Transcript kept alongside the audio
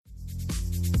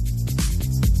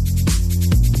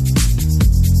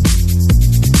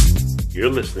You're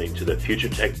listening to the Future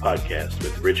Tech Podcast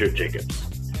with Richard Jacobs.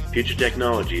 Future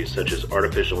technologies such as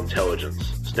artificial intelligence,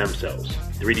 stem cells,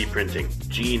 3D printing,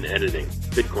 gene editing,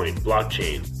 Bitcoin,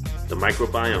 blockchain, the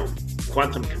microbiome,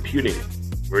 quantum computing,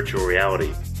 virtual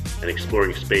reality, and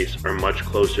exploring space are much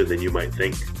closer than you might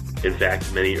think. In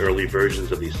fact, many early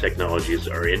versions of these technologies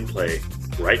are in play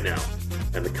right now,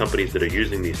 and the companies that are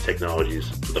using these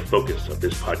technologies are the focus of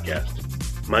this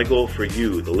podcast. My goal for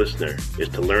you, the listener, is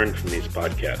to learn from these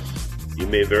podcasts. You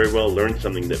may very well learn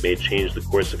something that may change the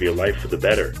course of your life for the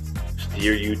better,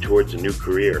 steer you towards a new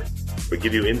career, or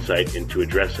give you insight into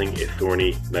addressing a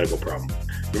thorny medical problem.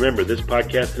 Remember, this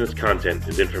podcast and its content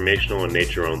is informational in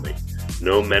nature only.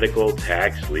 No medical,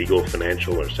 tax, legal,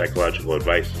 financial, or psychological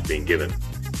advice is being given.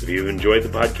 If you've enjoyed the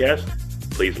podcast,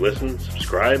 please listen,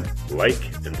 subscribe,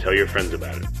 like, and tell your friends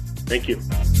about it. Thank you.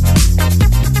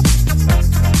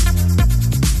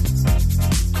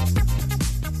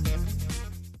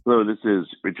 Hello, this is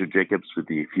Richard Jacobs with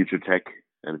the Future Tech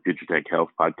and Future Tech Health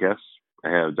podcast. I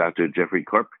have Dr. Jeffrey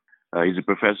Karp. He's a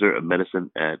professor of medicine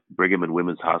at Brigham and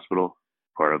Women's Hospital,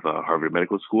 part of Harvard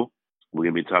Medical School. We're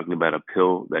going to be talking about a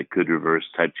pill that could reverse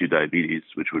type 2 diabetes,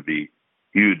 which would be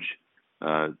huge.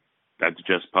 Dr.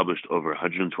 Jeff's published over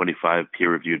 125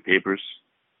 peer-reviewed papers,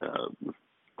 with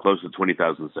close to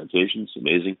 20,000 citations.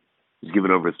 Amazing. He's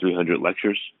given over 300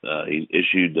 lectures. He's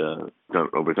issued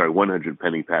over 100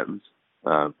 pending patents.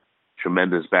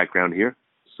 Tremendous background here.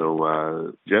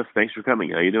 So, Jeff, thanks for coming.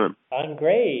 How you doing? I'm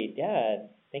great. Yeah,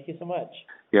 thank you so much.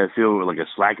 Yeah, I feel like a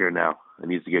slacker now. I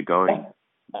need to get going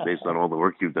based on all the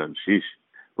work you've done. Sheesh.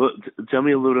 Well, tell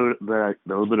me a little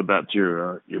bit about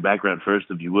your background first,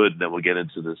 if you would. Then we'll get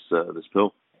into this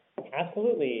pill.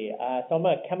 Absolutely. So I'm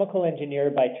a chemical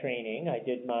engineer by training. I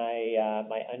did my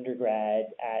my undergrad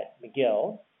at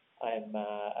McGill.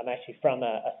 I'm actually from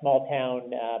a small town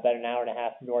about an hour and a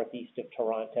half northeast of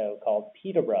Toronto called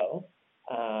Peterborough.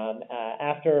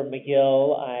 After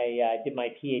McGill, I did my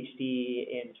PhD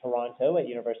in Toronto at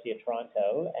University of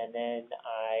Toronto, and then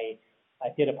I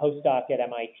did a postdoc at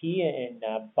MIT in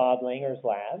Bob Langer's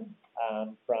lab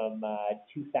from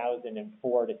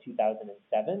 2004 to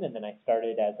 2007, and then I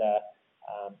started as a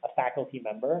faculty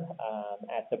member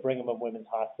at the Brigham and Women's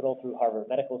Hospital through Harvard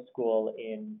Medical School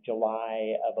in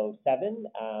July of 2007,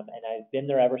 and I've been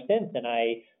there ever since. And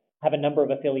I have a number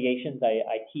of affiliations.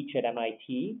 I teach at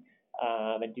MIT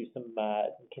and do some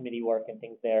committee work and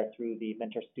things there through the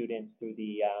mentor students through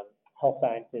the Health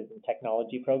Sciences and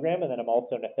Technology program, and then I'm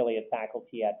also an affiliate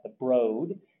faculty at the Broad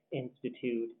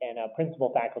Institute and a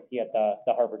principal faculty at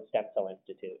the Harvard Stem Cell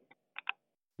Institute.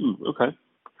 Okay.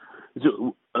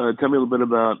 So, tell me a little bit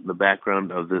about the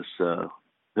background of this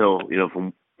pill. You know,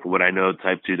 from what I know,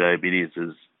 type 2 diabetes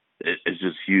is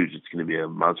just huge. It's going to be a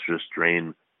monstrous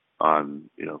drain on,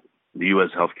 the U.S.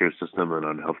 healthcare system and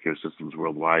on healthcare systems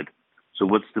worldwide. So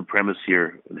what's the premise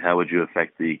here, and how would you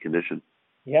affect the condition?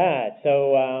 Yeah,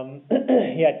 so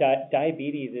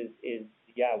diabetes is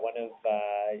one of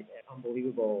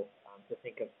unbelievable to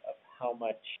think of how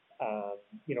much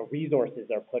resources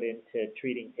are put into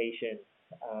treating patients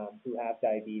who have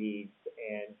diabetes,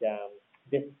 and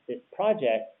this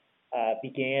project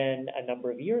began a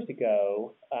number of years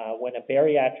ago when a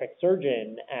bariatric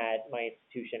surgeon at my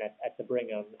institution at the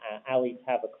Brigham, Ali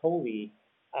Tavakoli,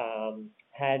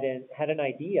 had an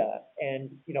idea, and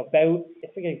about, I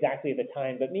forget exactly the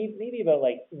time, but maybe about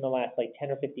in the last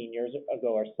 10 or 15 years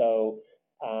ago or so,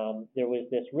 there was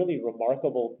this really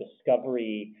remarkable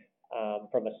discovery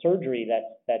from a surgery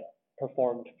that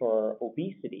performed for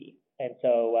obesity. And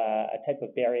so a type of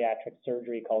bariatric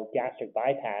surgery called gastric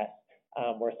bypass,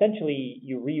 where essentially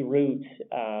you reroute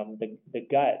the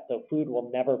gut, so food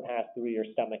will never pass through your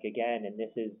stomach again. And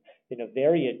this has been a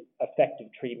very effective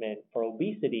treatment for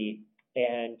obesity.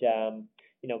 And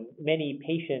many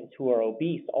patients who are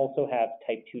obese also have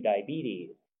type 2 diabetes.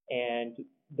 And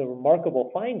the remarkable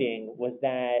finding was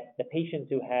that the patients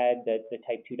who had the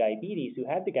type 2 diabetes, who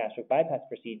had the gastric bypass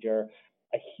procedure,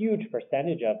 a huge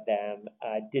percentage of them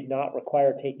did not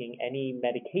require taking any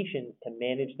medications to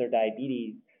manage their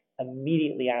diabetes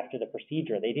immediately after the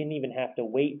procedure. They didn't even have to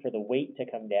wait for the weight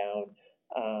to come down.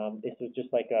 This was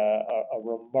just like a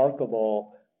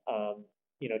remarkable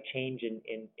change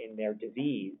in their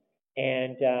disease.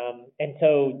 And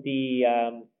so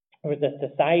there was a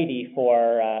society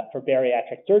for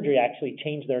bariatric surgery actually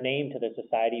changed their name to the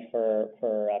Society for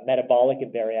Metabolic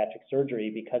and Bariatric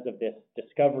Surgery because of this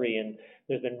discovery. And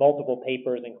there's been multiple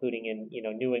papers, including in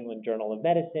New England Journal of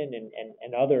Medicine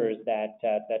and others that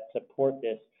support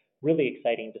this really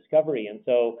exciting discovery. And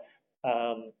so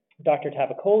Dr.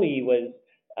 Tavakoli was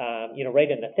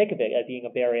right in the thick of it, being a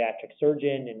bariatric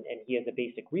surgeon, and he has a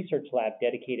basic research lab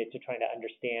dedicated to trying to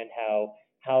understand how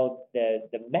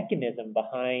the mechanism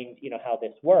behind, how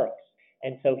this works.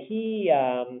 And so he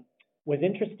was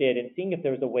interested in seeing if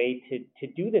there was a way to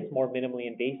do this more minimally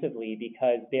invasively,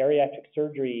 because bariatric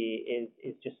surgery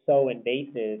is just so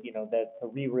invasive, to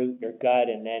reroute your gut,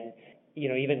 and then,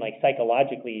 even like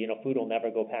psychologically, food will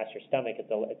never go past your stomach.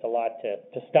 It's a lot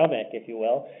to stomach, if you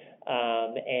will.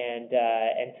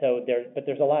 And so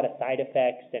there's a lot of side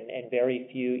effects, and very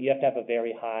few, you have to have a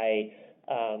very high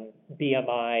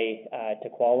BMI to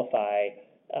qualify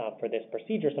for this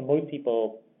procedure. So most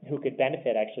people who could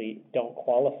benefit actually don't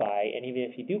qualify. And even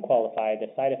if you do qualify, the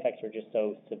side effects are just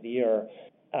so severe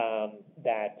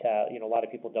that a lot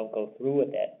of people don't go through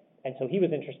with it. And so he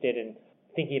was interested in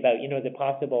thinking about, is it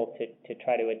possible to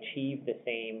try to achieve the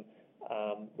same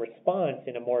response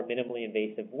in a more minimally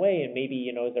invasive way? And maybe,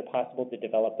 is it possible to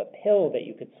develop a pill that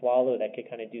you could swallow that could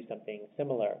kind of do something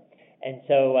similar? And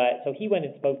so he went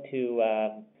and spoke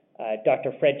to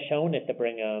Dr. Fred Schoen at the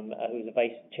Brigham, who's a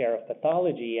vice chair of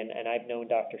pathology, and I've known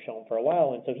Dr. Schoen for a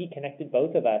while, and so he connected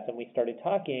both of us, and we started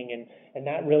talking, and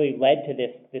that really led to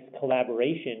this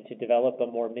collaboration to develop a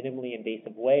more minimally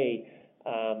invasive way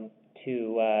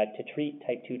to treat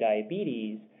type 2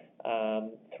 diabetes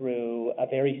through a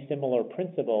very similar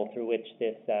principle through which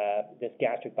this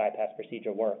gastric bypass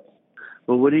procedure works.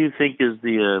 Well, what do you think is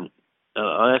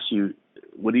I'll ask you,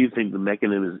 what do you think the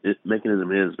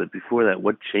mechanism is? But before that,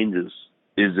 what changes?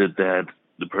 Is it that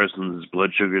the person's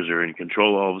blood sugars are in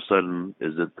control all of a sudden?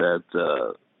 Is it that,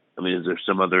 is there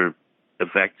some other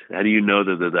effect? How do you know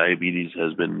that the diabetes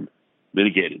has been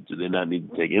mitigated? Do they not need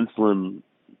to take insulin?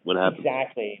 What happens?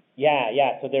 Exactly.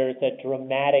 Yeah. So there's a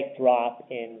dramatic drop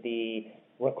in the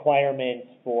requirements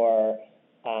for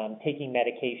taking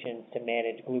medications to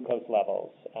manage glucose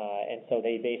levels. And so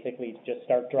they basically just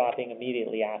start dropping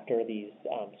immediately after these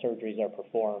surgeries are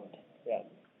performed. Yeah.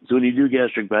 So when you do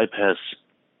gastric bypass,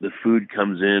 the food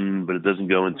comes in, but it doesn't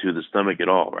go into the stomach at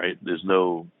all, right? There's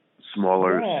no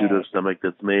smaller pseudo stomach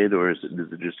that's made, or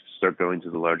does it just start going to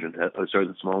the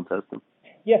the small intestine?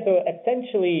 Yeah, so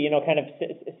essentially, kind of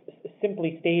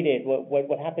simply stated,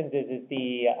 what happens is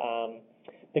the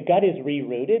gut is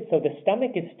rerouted, so the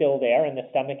stomach is still there and the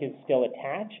stomach is still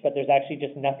attached, but there's actually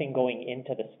just nothing going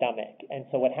into the stomach. And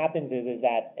so what happens is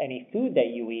that any food that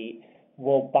you eat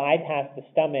will bypass the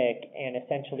stomach and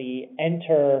essentially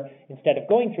enter, instead of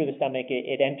going through the stomach,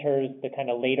 it enters the kind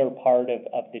of later part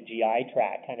of the GI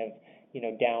tract, kind of,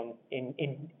 down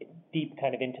in deep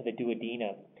kind of into the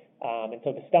duodenum. And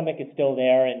so the stomach is still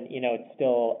there, and it's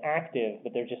still active,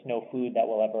 but there's just no food that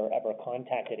will ever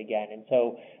contact it again. And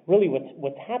so really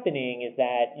what's happening is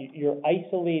that you're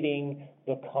isolating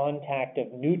the contact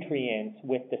of nutrients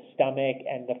with the stomach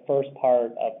and the first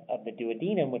part of the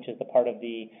duodenum, which is the part of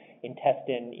the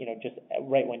intestine, just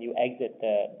right when you exit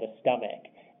the stomach.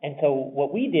 And so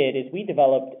what we did is we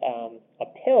developed a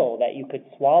pill that you could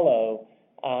swallow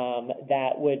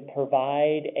that would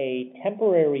provide a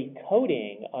temporary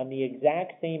coating on the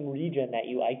exact same region that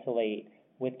you isolate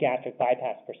with gastric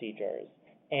bypass procedures.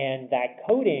 And that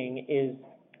coating is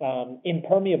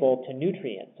impermeable to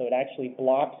nutrients. So it actually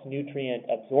blocks nutrient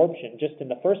absorption just in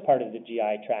the first part of the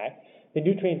GI tract. The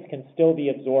nutrients can still be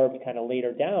absorbed kind of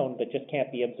later down, but just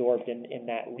can't be absorbed in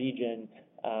that region.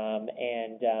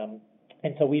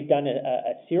 And so we've done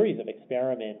a series of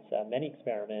experiments, many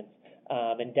experiments,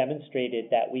 and demonstrated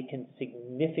that we can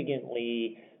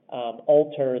significantly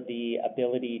alter the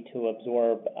ability to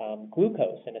absorb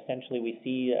glucose. And essentially we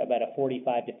see about a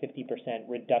 45 to 50%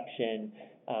 reduction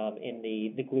in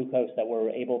the glucose that we're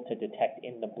able to detect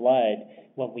in the blood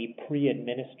when we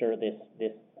pre-administer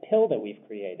this pill that we've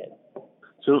created.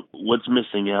 So what's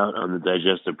missing out on the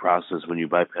digestive process when you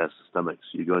bypass the stomach?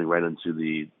 So you're going right into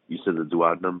you said the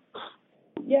duodenum?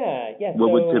 Yeah.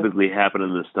 What would typically happen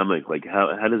in the stomach? Like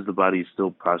how does the body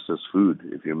still process food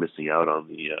if you're missing out on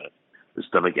the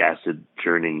stomach acid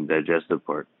churning digestive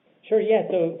part? Sure. Yeah.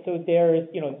 So there's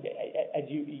as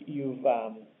you've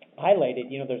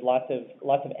highlighted, there's lots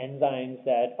of enzymes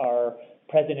that are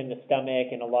present in the stomach,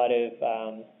 and a lot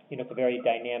of it's a very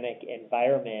dynamic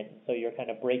environment. So you're kind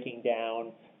of breaking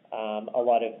down a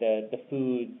lot of the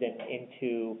foods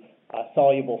into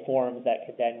soluble forms that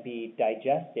could then be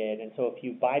digested. And so if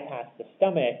you bypass the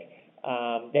stomach,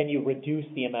 then you reduce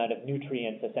the amount of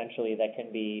nutrients essentially that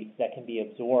can be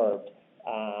absorbed.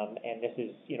 And this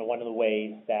is one of the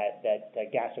ways that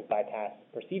gastric bypass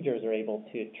procedures are able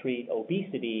to treat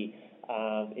obesity.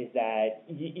 Is that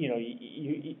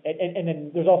and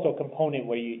then there's also a component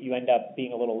where you end up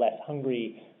being a little less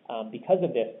hungry because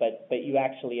of this, but you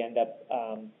actually end up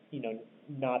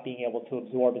not being able to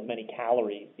absorb as many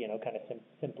calories, kind of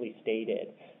simply stated.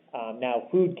 Now,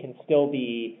 nutrients can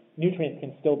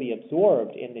still be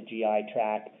absorbed in the GI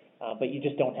tract, but you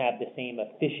just don't have the same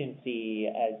efficiency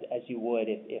as you would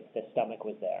if the stomach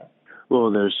was there. Well,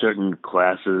 there are certain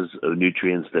classes of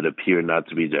nutrients that appear not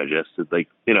to be digested. Like,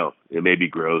 it may be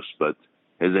gross, but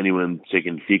has anyone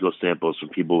taken fecal samples from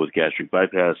people with gastric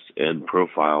bypass and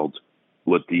profiled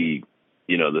what the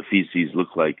feces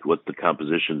look like, what's the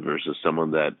composition versus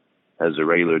someone that has a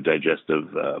regular digestive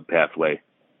pathway?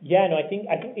 Yeah, no, I think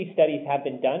these studies have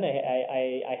been done.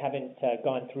 I haven't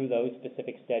gone through those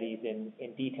specific studies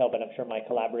in detail, but I'm sure my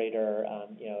collaborator,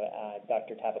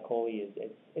 Dr. Tavakoli,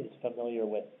 is familiar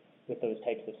with those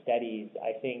types of studies.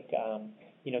 I think,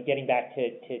 getting back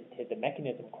to the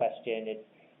mechanism question,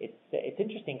 it's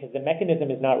interesting because the mechanism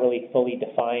is not really fully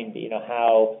defined.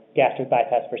 How gastric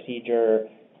bypass procedure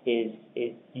is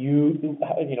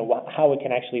how it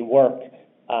can actually work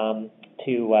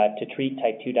to treat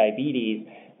type 2 diabetes.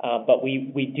 But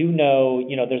we do know,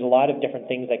 there's a lot of different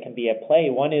things that can be at play.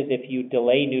 One is if you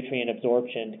delay nutrient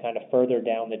absorption kind of further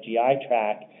down the GI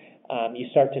tract, you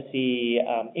start to see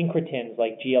incretins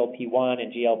like GLP-1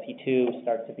 and GLP-2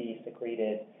 start to be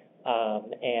secreted,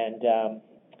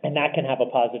 and that can have a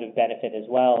positive benefit as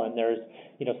well. And there's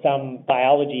some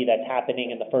biology that's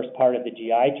happening in the first part of the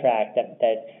GI tract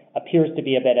that appears to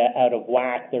be a bit out of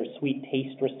whack. There's sweet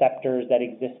taste receptors that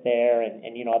exist there, and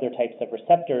other types of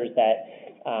receptors that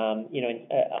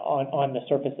on the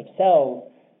surface of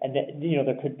cells, and that,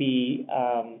 there could be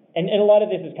and a lot of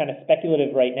this is kind of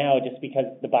speculative right now just because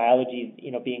the biology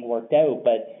is being worked out,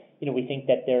 but we think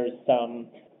that there's some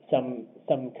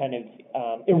kind of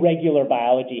irregular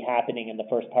biology happening in the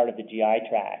first part of the GI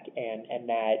tract, and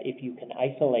that if you can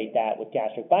isolate that with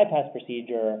gastric bypass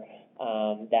procedure,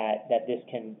 that this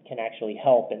can actually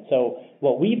help. And so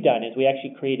what we've done is we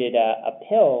actually created a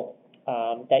pill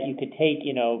that you could take,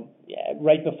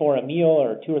 right before a meal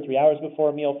or 2 or 3 hours before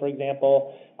a meal, for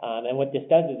example. And what this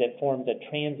does is it forms a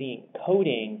transient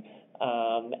coating,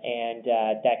 and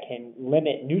that can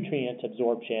limit nutrient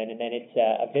absorption. And then it's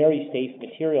a very safe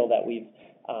material that we've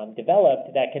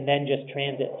developed that can then just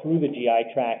transit through the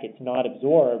GI tract. It's not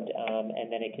absorbed,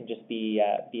 and then it can just be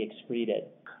excreted.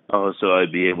 Oh, so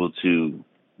I'd be able to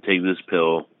take this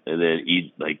pill and then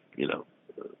eat,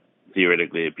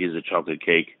 theoretically, a piece of chocolate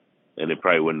cake, and it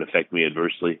probably wouldn't affect me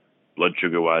adversely, blood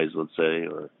sugar-wise, let's say,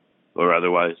 or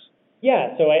otherwise?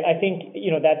 Yeah, so I think,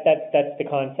 that's the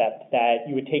concept, that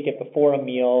you would take it before a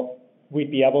meal.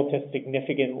 We'd be able to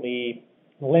significantly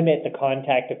limit the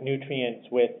contact of nutrients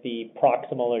with the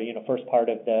proximal or, first part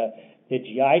of the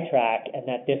GI tract, and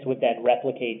that this would then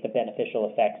replicate the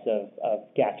beneficial effects of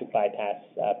gastric bypass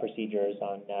procedures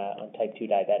on type 2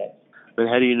 diabetics. But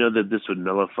how do you know that this would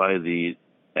nullify the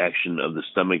action of the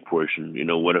stomach portion?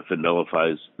 What if it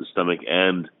nullifies the stomach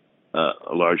and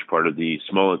a large part of the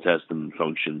small intestine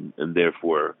function, and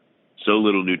therefore so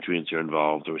little nutrients are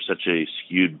involved or such a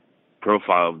skewed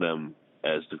profile of them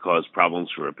as to cause problems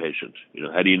for a patient?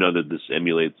 How do you know that this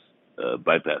emulates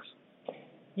bypass?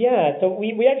 Yeah, so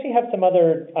we actually have some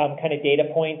other kind of data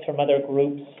points from other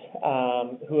groups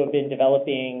who have been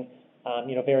developing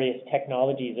various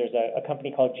technologies. There's a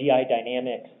company called GI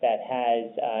Dynamics that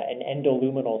has an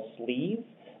endoluminal sleeve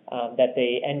that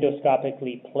they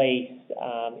endoscopically place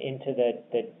into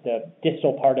the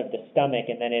distal part of the stomach,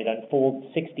 and then it unfolds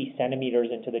 60 centimeters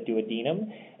into the duodenum.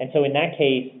 And so in that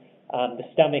case, the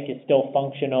stomach is still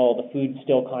functional, the food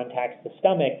still contacts the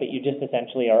stomach, but you just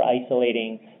essentially are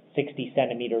isolating 60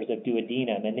 centimeters of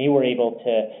duodenum. And they were able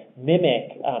to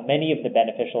mimic many of the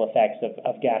beneficial effects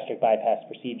of gastric bypass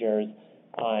procedures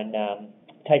on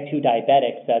type 2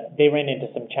 diabetics. They ran into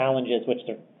some challenges which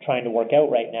they're trying to work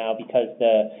out right now because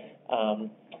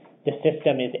the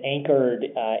system is anchored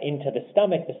into the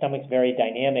stomach. The stomach's very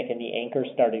dynamic, and the anchor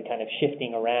started kind of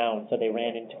shifting around, so they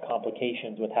ran into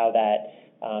complications with how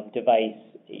that device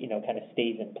kind of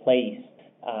stays in place.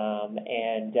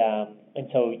 And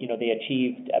so, they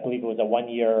achieved, I believe it was a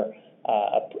 1-year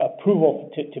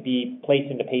approval to be placed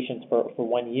into patients for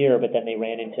 1 year, but then they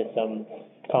ran into some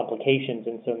complications,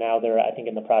 and so now they're, I think,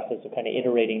 in the process of kind of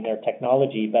iterating their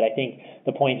technology. But I think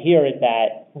the point here is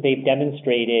that they've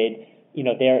demonstrated,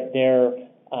 their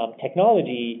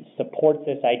technology supports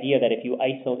this idea that if you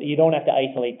don't have to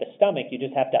isolate the stomach, you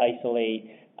just have to isolate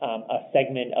a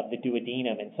segment of the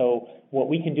duodenum. And so what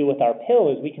we can do with our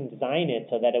pill is we can design it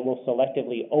so that it will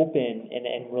selectively open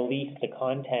and release the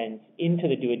contents into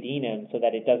the duodenum so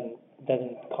that it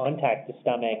doesn't contact the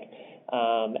stomach.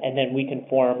 And then we can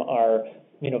form our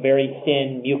very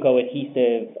thin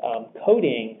mucoadhesive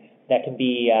coating that can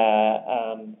be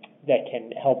that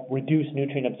can help reduce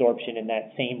nutrient absorption in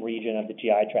that same region of the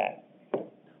GI tract.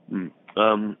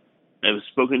 I've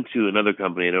spoken to another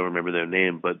company. I don't remember their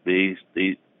name, but they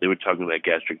were talking about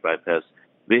gastric bypass.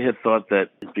 They had thought that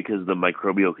it's because of the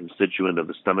microbial constituent of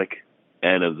the stomach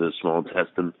and of the small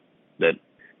intestine that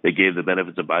they gave the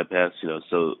benefits of bypass.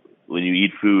 So when you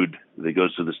eat food that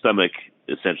goes to the stomach,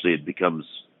 essentially it becomes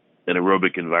an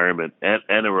aerobic environment,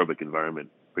 anaerobic environment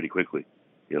pretty quickly.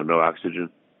 No oxygen.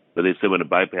 But they said when a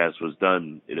bypass was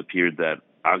done, it appeared that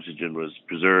oxygen was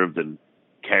preserved and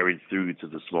carried through to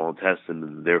the small intestine,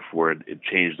 and therefore it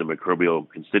changed the microbial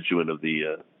constituent of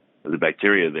the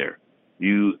bacteria there.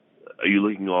 Are you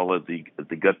looking all at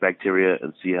the gut bacteria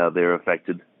and see how they're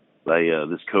affected by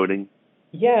this coating?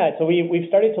 Yeah, so we've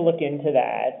started to look into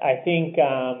that. I think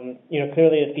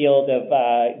clearly the field of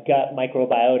gut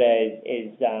microbiota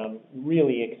is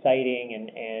really exciting,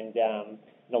 and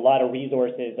a lot of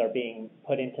resources are being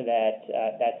put into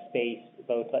that space,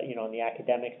 both on the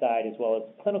academic side as well as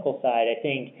the clinical side. I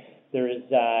think there's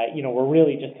we're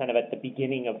really just kind of at the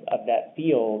beginning of that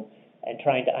field and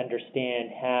trying to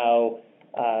understand how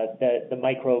the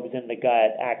microbes in the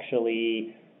gut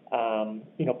actually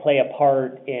play a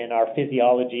part in our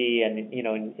physiology and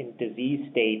in disease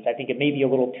states. I think it may be a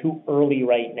little too early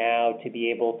right now to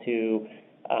be able to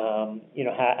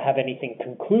have anything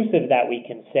conclusive that we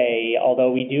can say,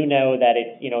 although we do know that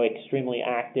it's extremely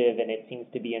active and it seems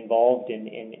to be involved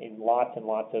in lots and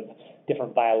lots of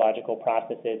different biological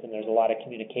processes, and there's a lot of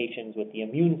communications with the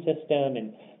immune system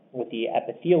and with the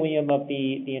epithelium of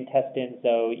the intestine.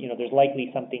 So there's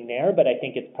likely something there, but I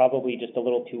think it's probably just a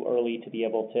little too early to be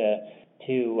able to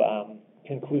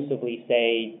conclusively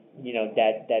say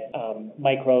that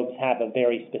microbes have a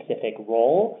very specific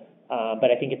role.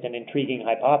 But I think it's an intriguing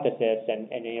hypothesis, and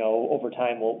over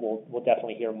time we'll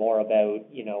definitely hear more about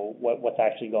what's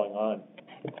actually going on.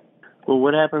 Well,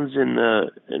 what happens in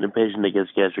a patient that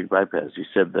gets gastric bypass? You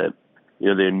said that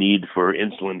their need for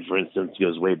insulin, for instance,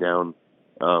 goes way down.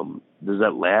 Does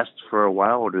that last for a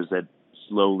while, or does that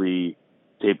slowly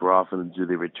taper off, and do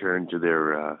they return to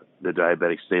their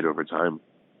diabetic state over time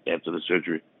after the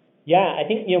surgery? Yeah, I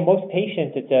think most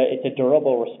patients it's a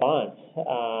durable response,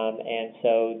 and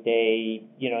so they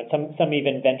some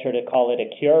even venture to call it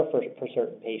a cure for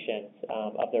certain patients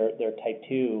of their type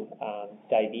 2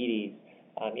 diabetes.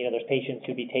 There's patients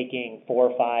who be taking 4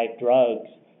 or 5 drugs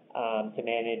to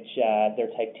manage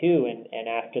their type 2, and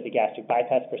after the gastric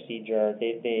bypass procedure,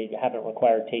 they haven't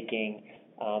required taking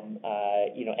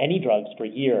any drugs for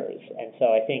years. And so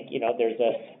I think there's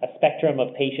a spectrum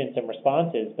of patients and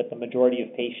responses, but the majority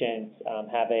of patients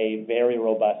have a very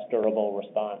robust, durable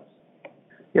response.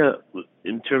 Yeah,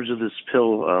 in terms of this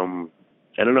pill,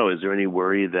 I don't know, is there any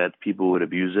worry that people would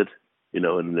abuse it, in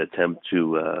an attempt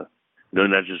to,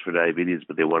 not just for diabetes,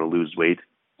 but they want to lose weight?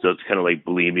 So it's kind of like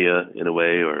bulimia in a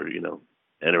way, or,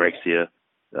 anorexia.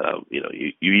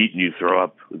 You eat and you throw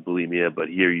up with bulimia, but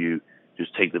here you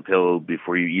just take the pill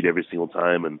before you eat every single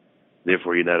time, and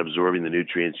therefore you're not absorbing the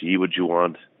nutrients. You eat what you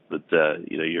want, but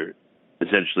you're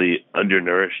essentially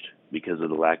undernourished because of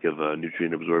the lack of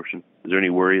nutrient absorption. Is there any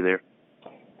worry there?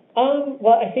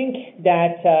 Well, I think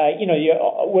that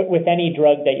with any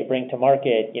drug that you bring to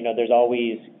market, there's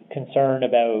always concern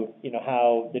about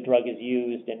how the drug is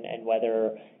used and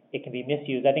whether it can be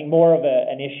misused. I think more of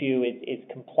an issue is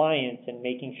compliance and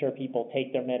making sure people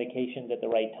take their medications at the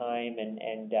right time.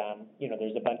 And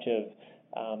there's a bunch of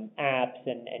apps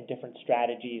and different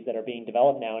strategies that are being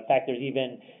developed now. In fact,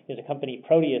 there's a company,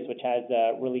 Proteus, which has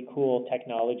really cool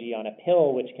technology on a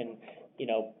pill which can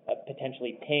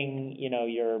potentially ping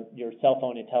your cell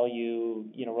phone and tell you,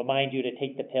 remind you to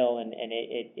take the pill, and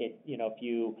it if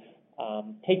you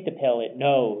take the pill, it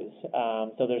knows.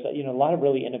 So there's a lot of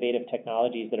really innovative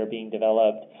technologies that are being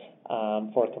developed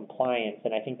for compliance,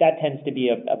 and I think that tends to be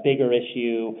a bigger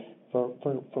issue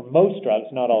for most drugs,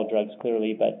 not all drugs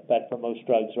clearly, but for most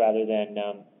drugs rather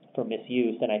than for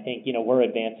misuse. And I think we're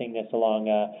advancing this along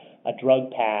a drug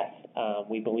path.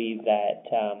 We believe that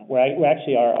we're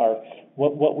actually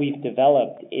what we've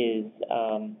developed is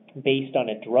based on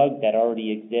a drug that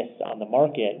already exists on the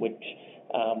market, which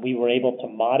we were able to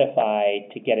modify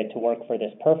to get it to work for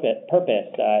this purpose.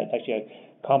 It's actually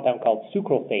a compound called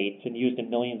sucralfate. It's been used in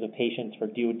millions of patients for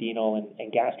duodenal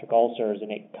and gastric ulcers,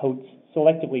 and it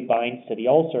selectively binds to the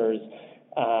ulcers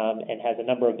and has a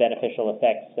number of beneficial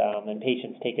effects. And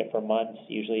patients take it for months,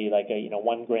 usually like a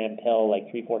 1 gram pill,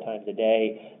 like 3-4 times a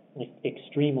day. It's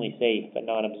extremely safe and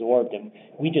non-absorbed, and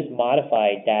we just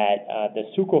modified that the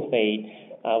sucralfate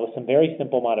with some very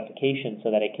simple modifications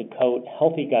so that it could coat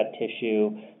healthy gut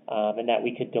tissue, and that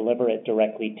we could deliver it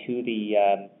directly to the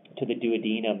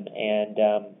duodenum. And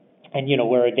And,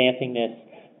 we're advancing this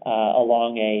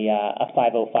along a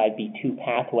 505(b)(2)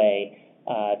 pathway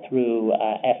through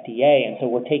FDA, and so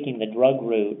we're taking the drug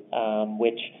route,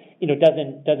 which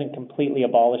doesn't completely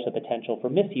abolish the potential for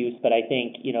misuse, but I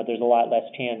think there's a lot less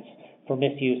chance for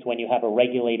misuse when you have a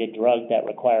regulated drug that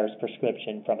requires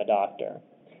prescription from a doctor.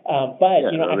 But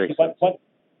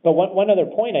one other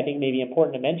point I think may be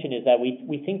important to mention is that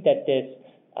we think that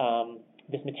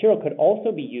this material could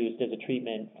also be used as a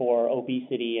treatment for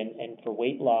obesity and for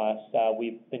weight loss.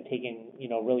 We've been taking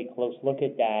a really close look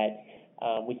at that.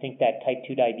 We think that type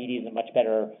 2 diabetes is a much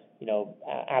better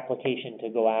application to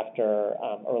go after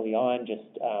early on,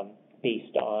 just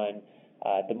based on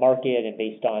the market and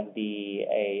based on the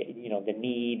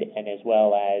need, and as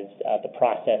well as the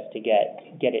process to get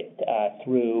it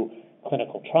through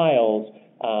clinical trials.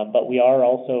 But we are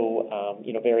also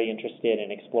very interested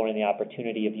in exploring the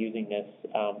opportunity of using this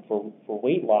for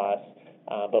weight loss.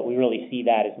 But we really see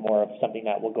that as more of something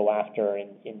that we'll go after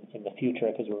in the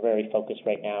future, because we're very focused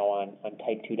right now on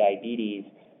type 2 diabetes.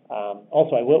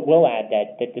 Also, I will add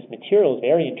that this material is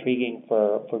very intriguing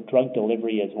for drug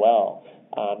delivery as well,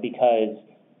 because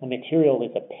the material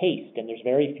is a paste, and there's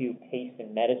very few pastes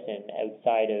in medicine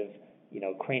outside of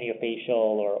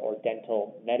craniofacial or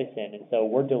dental medicine. And so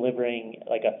we're delivering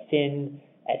like a thin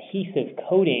adhesive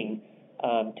coating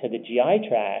to the GI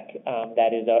tract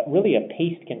that is really a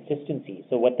paste consistency.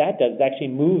 So what that does is actually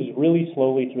moves really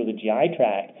slowly through the GI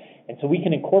tract. And so we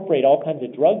can incorporate all kinds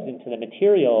of drugs into the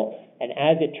material, and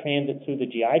as it transits through the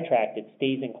GI tract, it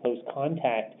stays in close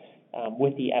contact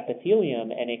with the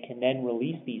epithelium, and it can then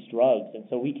release these drugs. And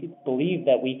so we believe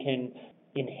that we can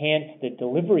enhance the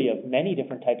delivery of many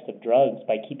different types of drugs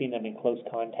by keeping them in close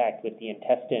contact with the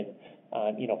intestine,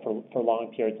 for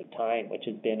long periods of time, which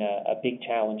has been a big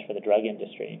challenge for the drug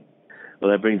industry.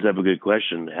 Well, that brings up a good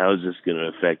question. How is this going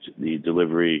to affect the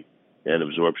delivery and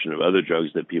absorption of other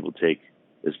drugs that people take,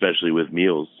 especially with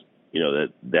meals?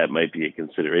 That might be a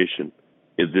consideration.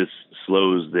 If this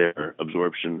slows their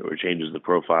absorption or changes the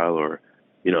profile, or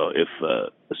if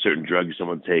a certain drug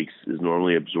someone takes is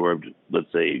normally absorbed,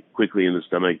 let's say, quickly in the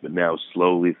stomach, but now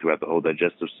slowly throughout the whole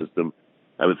digestive system,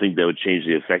 I would think that would change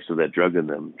the effects of that drug in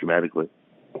them dramatically.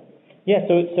 Yeah,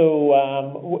 there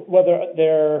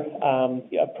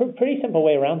a pretty simple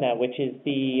way around that, which is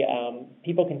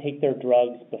people can take their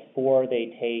drugs before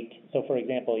they take. So, for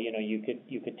example, you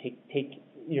could take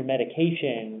your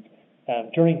medications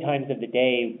during times of the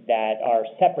day that are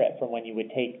separate from when you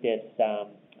would take this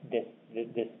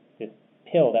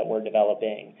pill that we're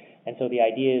developing. And so the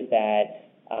idea is that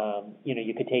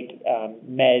you could take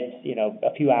meds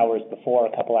a few hours before,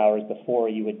 a couple hours before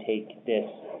you would take this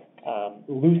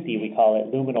LUCI, we call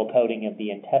it, luminal coating of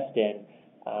the intestine,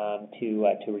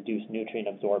 to reduce nutrient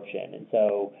absorption. And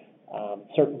so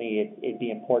certainly it'd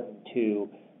be important to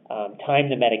time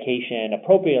the medication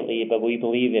appropriately, but we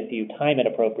believe if you time it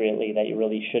appropriately that you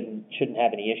really shouldn't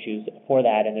have any issues for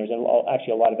that. And there's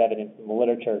actually a lot of evidence in the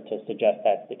literature to suggest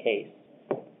that's the case.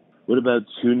 What about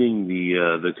tuning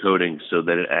the coating so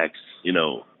that it acts,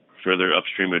 further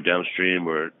upstream or downstream,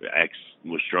 or acts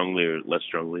more strongly or less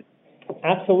strongly?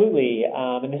 Absolutely,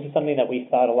 and this is something that we've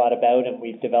thought a lot about, and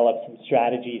we've developed some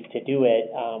strategies to do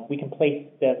it. We can place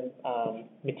the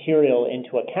material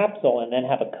into a capsule and then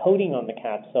have a coating on the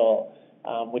capsule,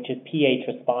 which is pH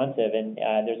responsive, and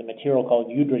there's a material called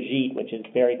Udragite, which is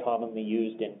very commonly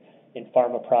used in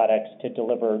pharma products to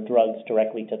deliver drugs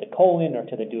directly to the colon or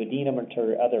to the duodenum or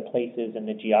to other places in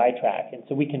the GI tract. And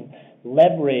so we can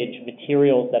leverage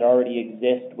materials that already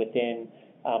exist within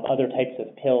other types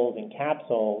of pills and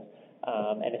capsules,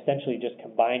 and essentially just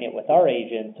combine it with our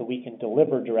agent, so we can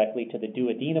deliver directly to the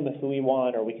duodenum if we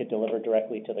want, or we could deliver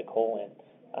directly to the colon.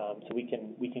 So we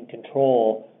can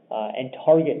control and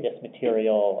target this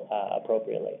material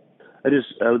appropriately.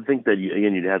 I would think that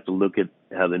you'd have to look at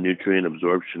how the nutrient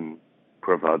absorption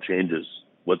profile changes,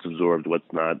 what's absorbed,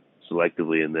 what's not,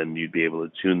 selectively, and then you'd be able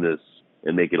to tune this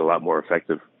and make it a lot more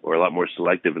effective or a lot more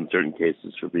selective in certain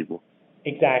cases for people.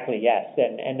 Exactly, yes,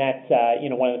 and that's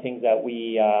one of the things that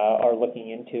we are looking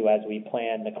into as we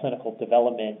plan the clinical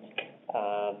development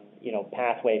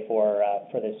pathway for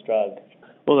this drug.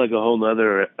 Well, like a whole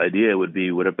other idea would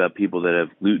be, what about people that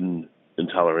have gluten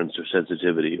intolerance or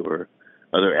sensitivity or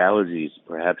other allergies?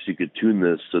 Perhaps you could tune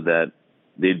this so that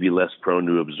they'd be less prone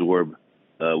to absorb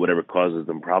whatever causes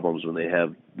them problems when they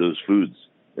have those foods,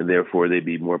 and therefore they'd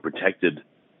be more protected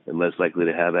and less likely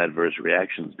to have adverse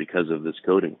reactions because of this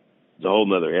coating. It's a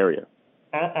whole other area.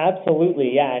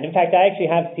 Absolutely, yeah. And in fact, I actually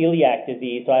have celiac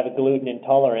disease, so I have a gluten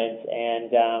intolerance,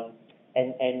 and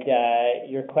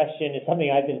your question is something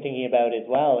I've been thinking about as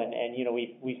well. And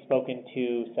we've spoken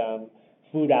to some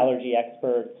food allergy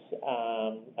experts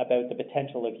about the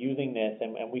potential of using this,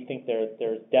 and we think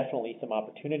there's definitely some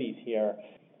opportunities here.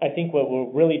 I think what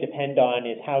will really depend on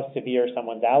is how severe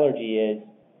someone's allergy is.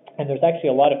 And there's actually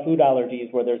a lot of food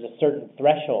allergies where there's a certain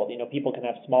threshold. People can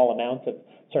have small amounts of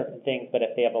certain things, but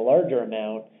if they have a larger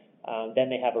amount, then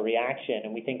they have a reaction.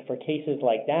 And we think for cases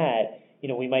like that,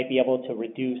 we might be able to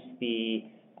reduce the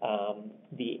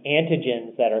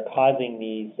antigens that are causing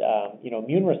these,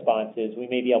 immune responses. We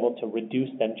may be able to reduce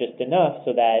them just enough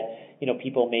so that,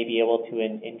 people may be able to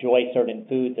enjoy certain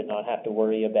foods and not have to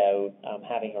worry about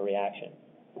having a reaction.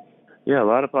 Yeah, a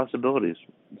lot of possibilities.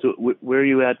 So where are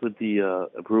you at with the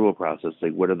approval process?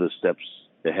 Like, what are the steps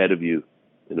ahead of you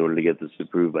in order to get this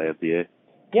approved by FDA?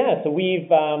 Yeah, so we've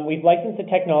licensed the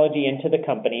technology into the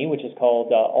company, which is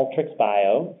called Ultrix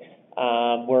Bio.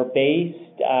 We're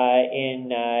based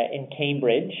in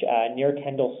Cambridge, near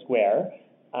Kendall Square,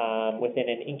 within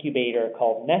an incubator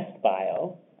called Nest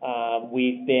Bio.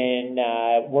 We've been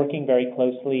working very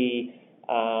closely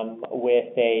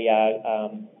with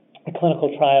a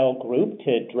clinical trial group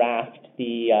to draft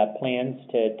the plans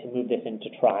to move this into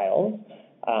trials.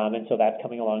 And so that's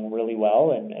coming along really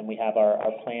well, and we have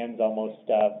our plans almost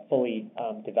fully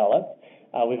developed.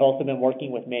 We've also been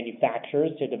working with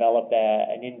manufacturers to develop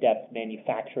an in-depth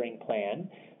manufacturing plan.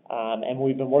 And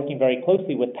we've been working very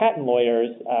closely with patent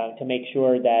lawyers to make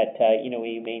sure that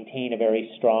we maintain a very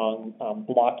strong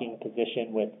blocking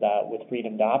position with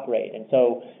freedom to operate. And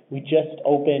so we just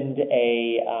opened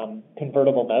a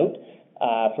convertible note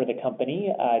for the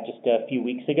company just a few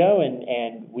weeks ago,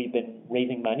 and we've been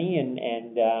raising money, and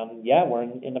we're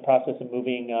in the process of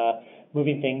moving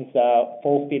things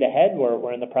full speed ahead.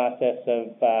 We're in the process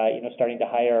of starting to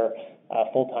hire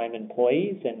full-time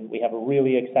employees, and we have a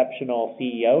really exceptional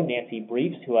CEO, Nancy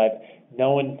Briefs, who I've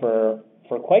known for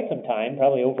quite some time,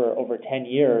 probably over 10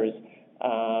 years,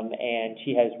 and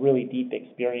she has really deep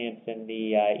experience in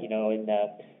the in the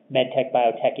medtech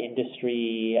biotech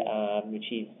industry.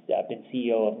 She's been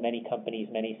CEO of many companies,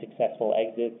 many successful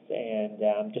exits,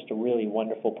 and just a really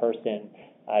wonderful person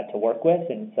to work with.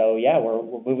 And so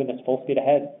we're moving this full speed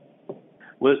ahead.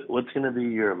 What's going to be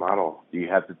your model? Do you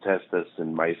have to test this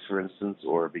in mice, for instance,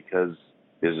 or because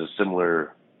there's a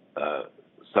similar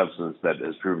substance that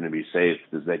has proven to be safe,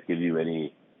 does that give you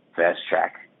any fast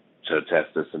track to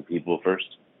test this in people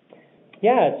first?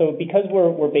 Yeah, so because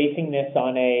we're basing this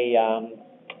on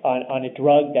a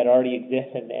drug that already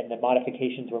exists, and the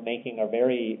modifications we're making are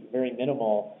very, very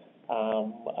minimal,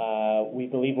 we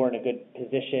believe we're in a good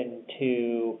position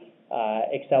to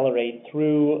accelerate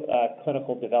through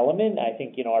clinical development. I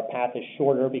think, our path is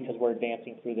shorter because we're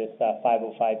advancing through this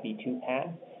 505(b)(2)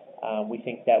 path. We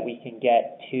think that we can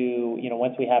get to,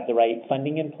 once we have the right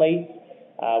funding in place,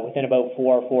 within about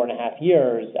 4.5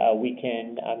 years, we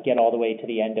can get all the way to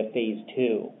the end of phase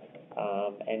 2.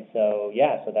 And so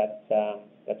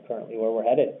that's currently where we're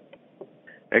headed.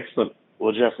 Excellent.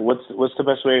 Well, Jeff, what's the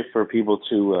best way for people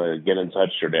to get in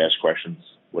touch or to ask questions?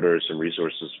 What are some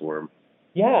resources for them?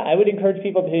 Yeah, I would encourage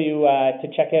people to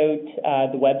check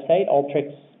out the website,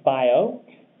 Ultrix Bio,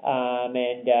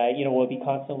 and we'll be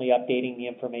constantly updating the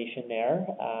information there,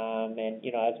 and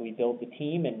as we build the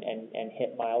team and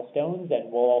hit milestones, and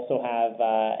we'll also have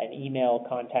an email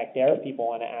contact there if people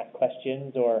want to ask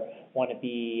questions or want to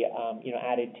be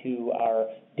added to our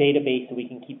database so we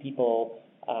can keep people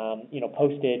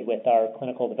posted with our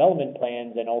clinical development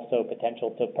plans and also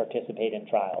potential to participate in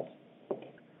trials.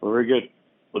 Well, very good.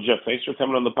 Well, Jeff, thanks for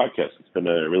coming on the podcast. It's been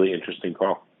a really interesting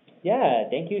call. Yeah,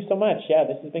 thank you so much. Yeah,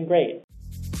 this has been great.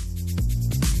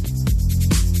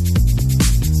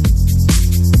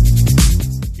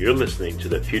 You're listening to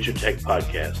the Future Tech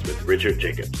Podcast with Richard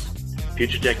Jacobs.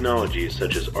 Future technologies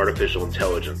such as artificial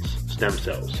intelligence, stem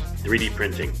cells, 3D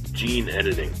printing, gene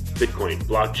editing, Bitcoin,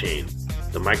 blockchain,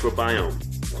 the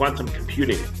microbiome, quantum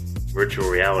computing, virtual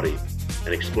reality,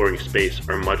 and exploring space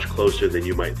are much closer than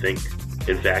you might think.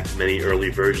 In fact, many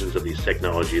early versions of these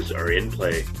technologies are in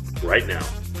play right now,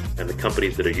 and the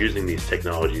companies that are using these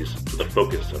technologies are the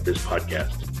focus of this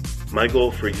podcast. My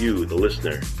goal for you, the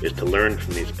listener, is to learn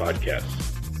from these podcasts.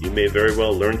 You may very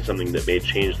well learn something that may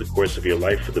change the course of your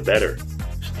life for the better,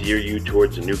 steer you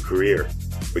towards a new career,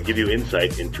 or give you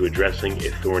insight into addressing a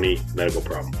thorny medical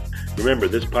problem. Remember,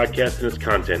 this podcast and its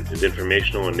content is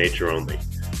informational in nature only.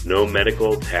 No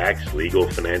medical, tax, legal,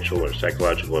 financial, or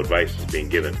psychological advice is being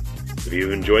given. If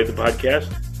you've enjoyed the podcast,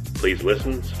 please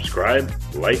listen, subscribe,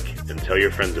 like, and tell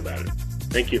your friends about it.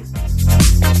 Thank you.